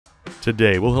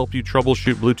Today, we'll help you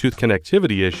troubleshoot Bluetooth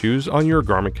connectivity issues on your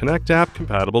Garmin Connect app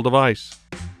compatible device.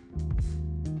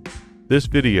 This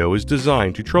video is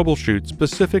designed to troubleshoot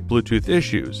specific Bluetooth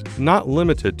issues, not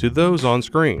limited to those on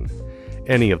screen.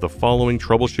 Any of the following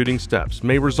troubleshooting steps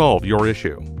may resolve your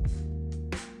issue.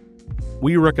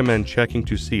 We recommend checking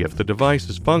to see if the device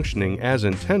is functioning as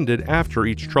intended after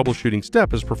each troubleshooting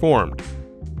step is performed.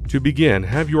 To begin,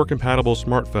 have your compatible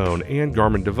smartphone and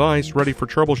Garmin device ready for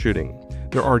troubleshooting.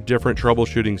 There are different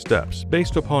troubleshooting steps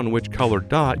based upon which colored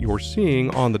dot you're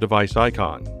seeing on the device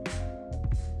icon.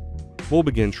 We'll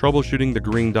begin troubleshooting the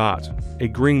green dot. A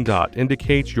green dot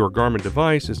indicates your Garmin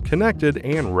device is connected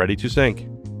and ready to sync.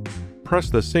 Press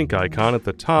the sync icon at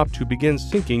the top to begin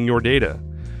syncing your data.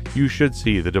 You should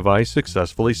see the device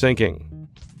successfully syncing.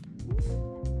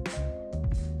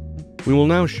 We will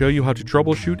now show you how to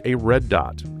troubleshoot a red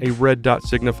dot. A red dot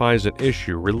signifies an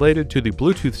issue related to the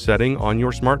Bluetooth setting on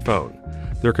your smartphone.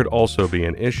 There could also be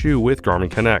an issue with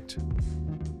Garmin Connect.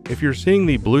 If you're seeing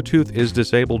the Bluetooth is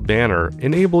disabled banner,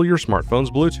 enable your smartphone's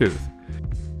Bluetooth.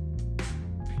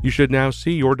 You should now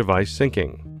see your device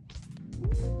syncing.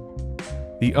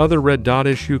 The other red dot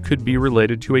issue could be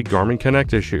related to a Garmin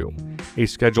Connect issue. A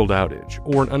scheduled outage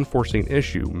or an unforeseen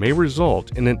issue may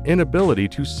result in an inability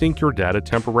to sync your data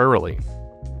temporarily.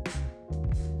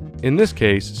 In this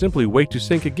case, simply wait to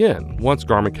sync again once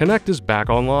Garmin Connect is back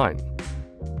online.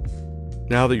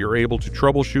 Now that you're able to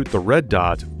troubleshoot the red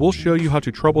dot, we'll show you how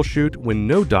to troubleshoot when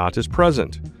no dot is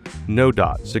present. No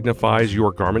dot signifies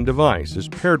your Garmin device is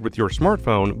paired with your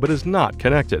smartphone but is not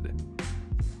connected.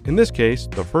 In this case,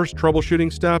 the first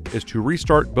troubleshooting step is to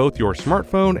restart both your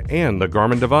smartphone and the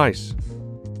Garmin device.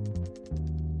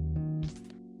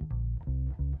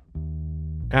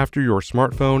 After your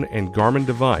smartphone and Garmin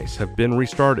device have been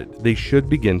restarted, they should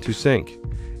begin to sync.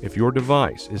 If your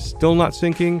device is still not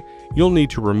syncing, you'll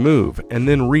need to remove and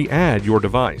then re-add your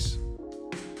device.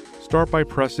 Start by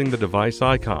pressing the device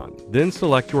icon, then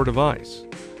select your device.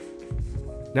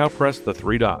 Now press the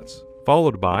three dots,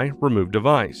 followed by Remove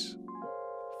Device.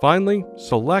 Finally,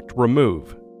 select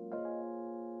Remove.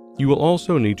 You will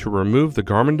also need to remove the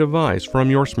Garmin device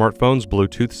from your smartphone's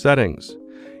Bluetooth settings.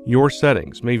 Your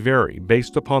settings may vary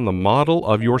based upon the model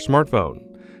of your smartphone.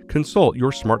 Consult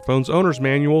your smartphone's owner's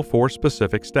manual for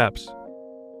specific steps.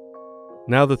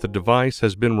 Now that the device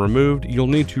has been removed, you'll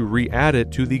need to re-add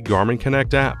it to the Garmin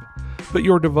Connect app. Put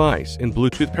your device in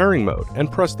Bluetooth pairing mode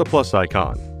and press the plus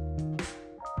icon.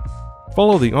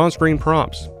 Follow the on-screen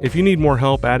prompts. If you need more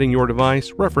help adding your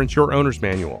device, reference your owner's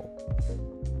manual.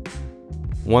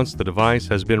 Once the device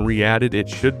has been re-added, it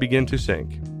should begin to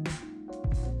sync.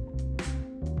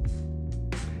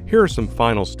 Here are some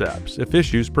final steps if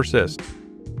issues persist.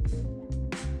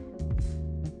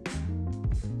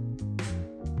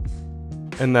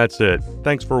 And that's it.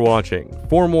 Thanks for watching.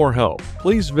 For more help,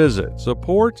 please visit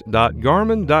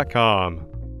support.garmin.com.